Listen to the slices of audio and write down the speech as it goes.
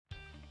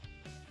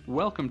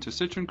Welcome to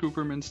Citrin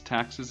Cooperman's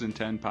Taxes in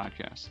 10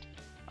 podcast.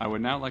 I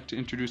would now like to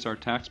introduce our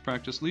tax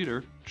practice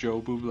leader,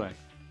 Joe Buble.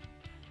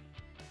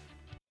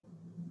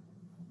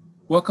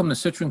 Welcome to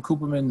Citrin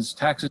Cooperman's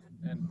Taxes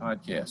in 10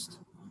 podcast.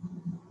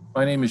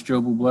 My name is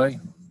Joe Buble.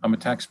 I'm a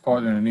tax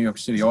partner in the New York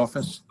City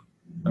office.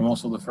 I'm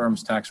also the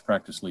firm's tax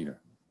practice leader.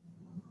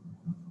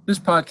 This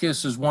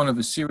podcast is one of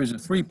a series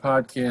of 3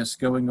 podcasts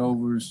going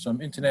over some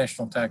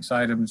international tax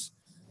items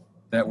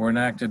that were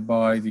enacted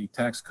by the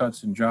Tax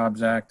Cuts and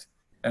Jobs Act,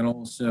 and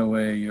also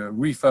a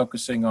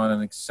refocusing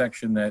on a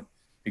section that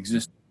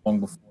existed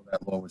long before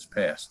that law was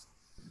passed.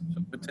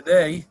 So for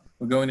today,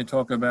 we're going to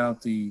talk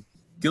about the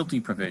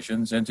GILTI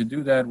provisions, and to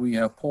do that, we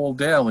have Paul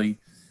Daly,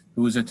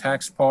 who is a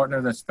tax partner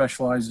that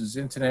specializes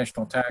in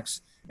international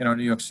tax in our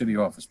New York City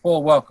office.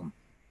 Paul, welcome.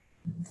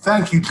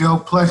 Thank you, Joe.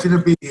 Pleasure to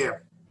be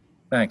here.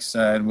 Thanks.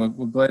 We're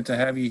glad to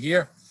have you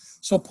here.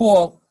 So,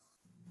 Paul,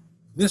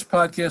 this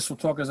podcast will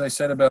talk, as I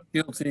said, about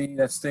GILTI.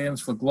 That stands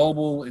for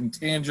Global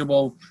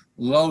Intangible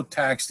Low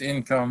Taxed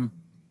Income.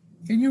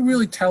 Can you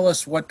really tell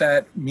us what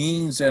that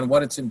means and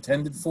what it's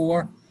intended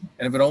for,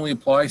 and if it only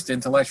applies to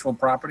intellectual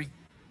property?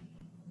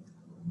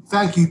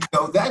 Thank you,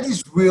 Joe. That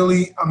is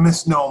really a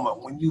misnomer.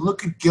 When you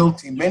look at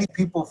GILTI, many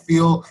people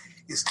feel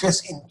it's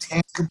just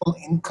intangible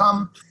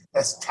income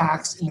that's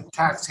taxed in a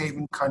tax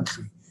haven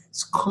country.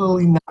 It's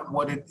clearly not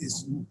what it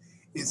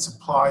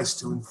applies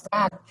to. In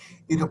fact,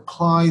 it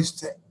applies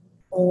to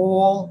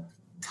all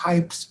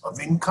types of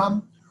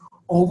income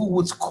over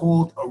what's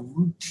called a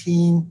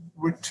routine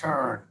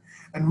return.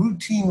 And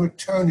routine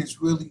return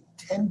is really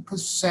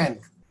 10%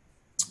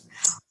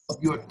 of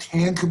your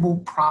tangible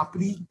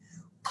property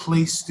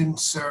placed in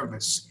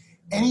service.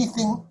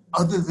 Anything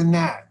other than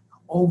that,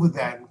 over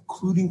that,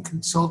 including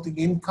consulting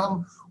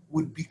income,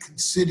 would be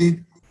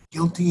considered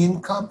GILTI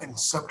income and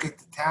subject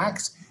to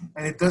tax.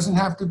 And it doesn't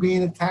have to be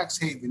in a tax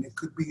haven. It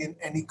could be in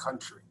any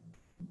country.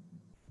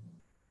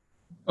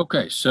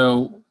 Okay,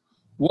 so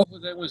what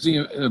was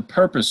the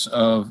purpose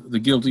of the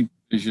GILTI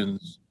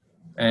provisions,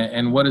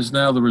 and what is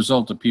now the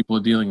result that people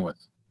are dealing with?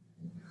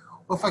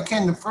 Well, if I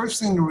can, the first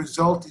thing, the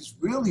result is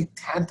really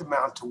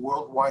tantamount to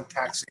worldwide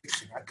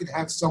taxation. I could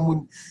have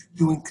someone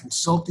doing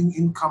consulting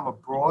income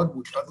abroad,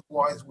 which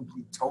otherwise would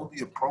be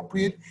totally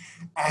appropriate,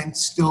 and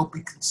still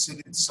be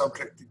considered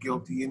subject to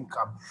GILTI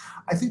income.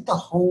 I think the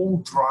whole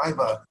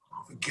driver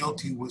for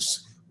GILTI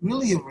was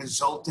really a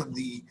result of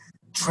the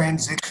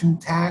transition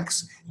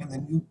tax and the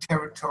new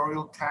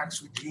territorial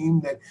tax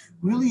regime that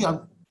really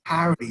on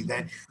parity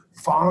that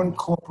foreign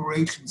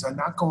corporations are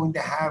not going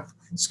to have,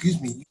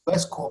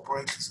 U.S.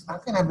 corporations are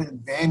not going to have an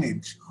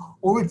advantage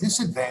or a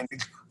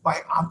disadvantage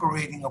by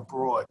operating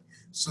abroad.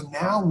 So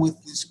now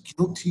with this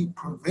GILTI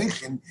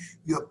provision,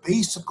 you're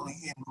basically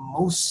in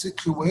most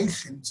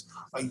situations,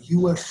 a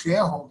U.S.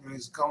 shareholder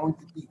is going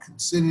to be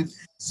considered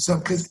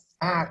subject to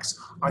tax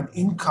on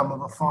income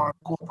of a foreign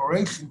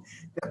corporation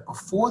that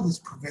before this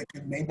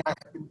provision may not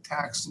have been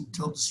taxed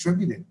until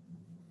distributed.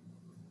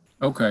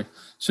 Okay,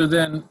 so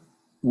then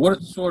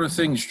what sort of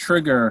things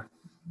trigger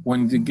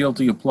when the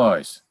GILTI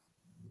applies?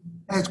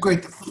 That's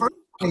great. The first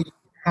thing you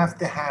have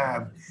to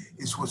have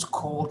is what's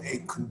called a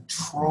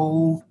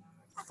controlled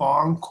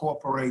foreign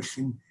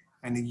corporation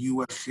and a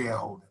U.S.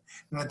 shareholder.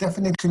 Now, the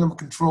definition of a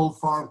controlled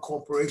foreign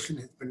corporation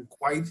has been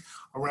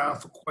around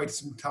for quite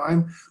some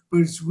time,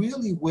 but it's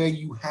really where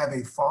you have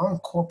a foreign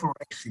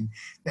corporation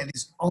that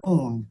is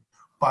owned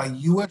by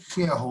U.S.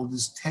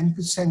 shareholders,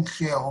 10%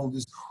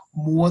 shareholders,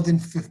 more than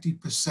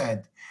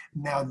 50%.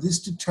 Now, this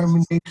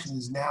determination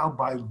is now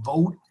by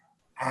vote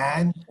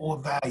and or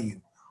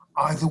value,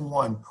 either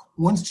one.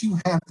 Once you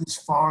have this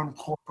foreign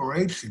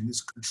corporation,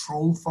 this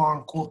controlled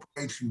foreign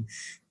corporation,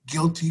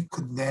 GILTI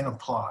could then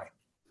apply.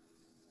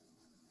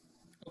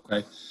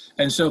 Okay.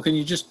 And so can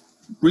you just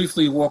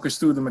briefly walk us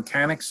through the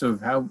mechanics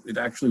of how it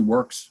actually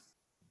works?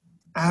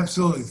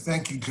 Absolutely.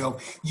 Thank you, Joe.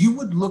 You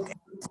would look at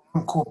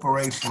foreign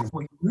corporations.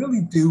 What you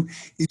really do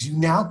is you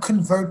now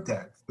convert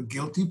that for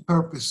GILTI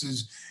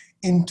purposes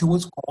into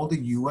what's called a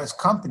U.S.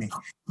 company,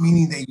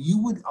 meaning that you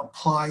would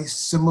apply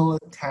similar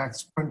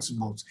tax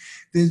principles.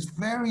 There's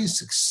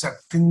various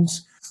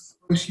exceptions.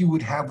 First, you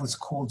would have what's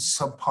called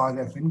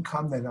subpart F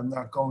income that I'm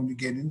not going to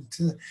get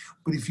into.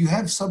 But if you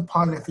have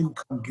subpart F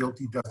income,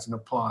 GILTI doesn't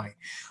apply.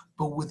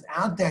 But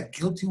without that,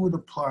 GILTI would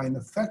apply. And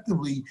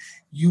effectively,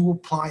 you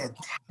apply a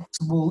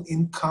taxable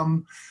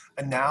income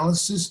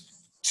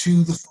analysis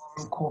to the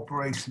foreign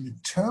corporation,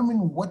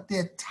 determine what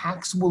their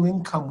taxable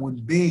income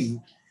would be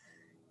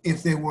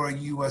if they were a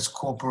U.S.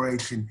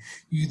 corporation.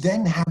 You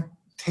then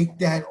take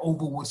that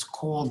over what's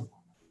called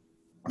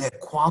their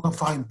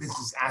qualifying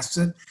business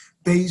asset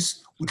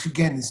base, which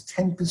again is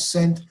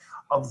 10%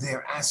 of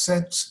their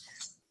assets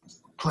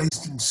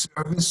placed in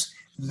service.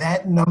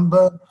 That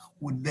number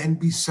would then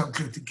be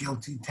subject to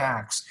GILTI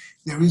tax.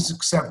 There is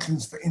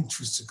exceptions for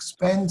interest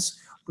expense,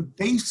 but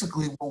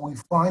basically what we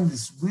find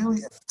is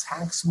really a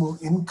taxable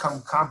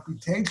income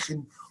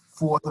computation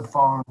for the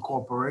foreign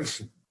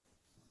corporation.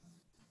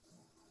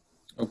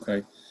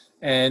 Okay.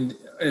 And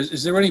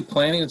is there any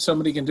planning that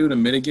somebody can do to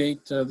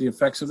mitigate the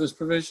effects of this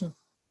provision?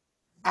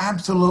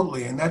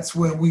 Absolutely, and that's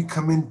where we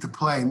come into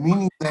play,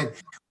 meaning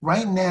that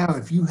right now,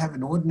 if you have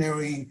an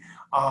ordinary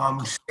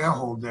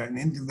shareholder, an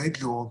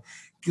individual,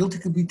 guilty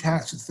could be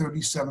taxed at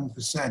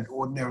 37%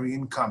 ordinary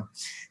income.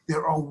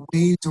 There are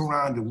ways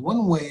around it.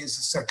 One way is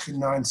the Section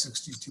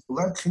 962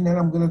 election that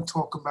I'm going to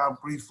talk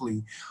about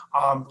briefly.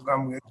 I'm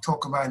going to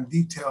talk about in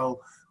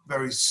detail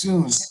very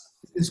soon.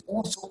 There's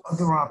also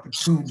other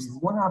opportunities.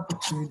 One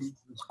opportunity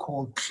is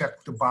called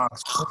check the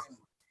box planning.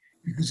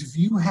 Because if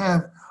you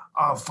have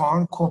a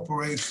foreign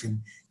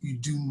corporation, you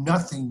do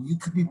nothing, you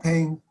could be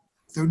paying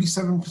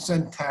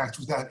 37% tax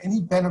without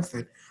any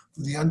benefit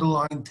for the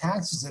underlying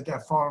taxes that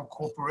that foreign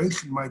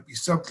corporation might be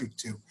subject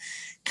to.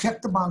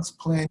 Check the box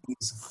planning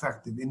is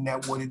effective in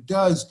that what it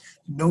does,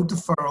 no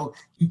deferral,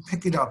 you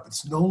pick it up.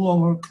 It's no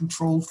longer a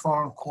controlled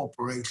foreign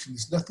corporation.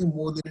 It's nothing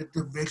more than a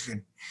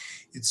division.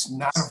 It's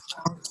not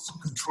a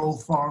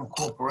controlled foreign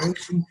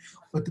corporation.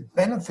 But the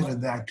benefit of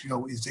that,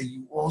 Joe, is that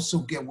you also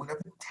get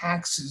whatever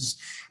taxes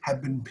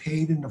have been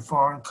paid in the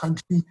foreign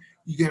country,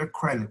 you get a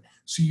credit.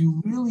 So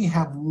you really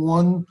have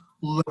one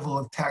level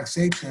of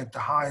taxation at the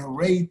higher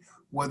rate,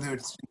 whether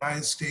it's the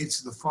United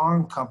States or the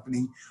foreign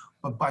company.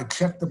 But by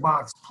check the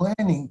box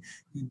planning,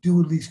 you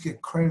do at least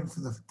get credit for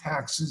the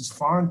taxes,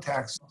 foreign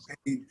taxes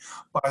paid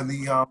by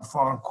the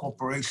foreign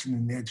corporation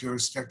in their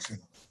jurisdiction.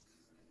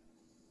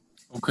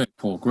 Okay,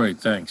 Paul, great,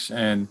 thanks.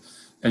 And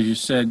as you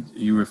said,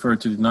 you referred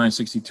to the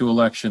 962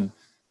 election.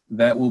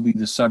 That will be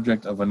the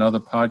subject of another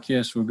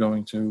podcast we're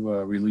going to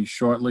release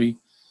shortly.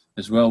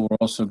 As well, we're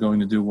also going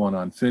to do one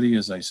on FDII,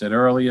 as I said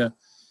earlier.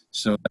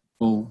 So that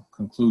will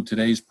conclude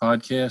today's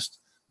podcast.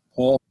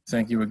 Paul,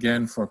 thank you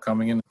again for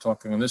coming in and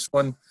talking on this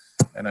one.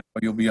 And I know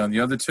you'll be on the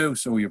other two,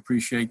 so we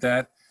appreciate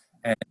that.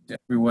 And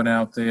everyone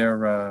out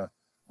there,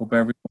 hope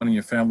everyone and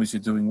your families are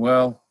doing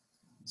well.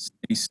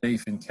 Stay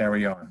safe and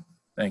carry on.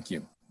 Thank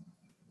you.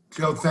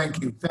 Joe,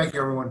 thank you. Thank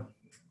you, everyone.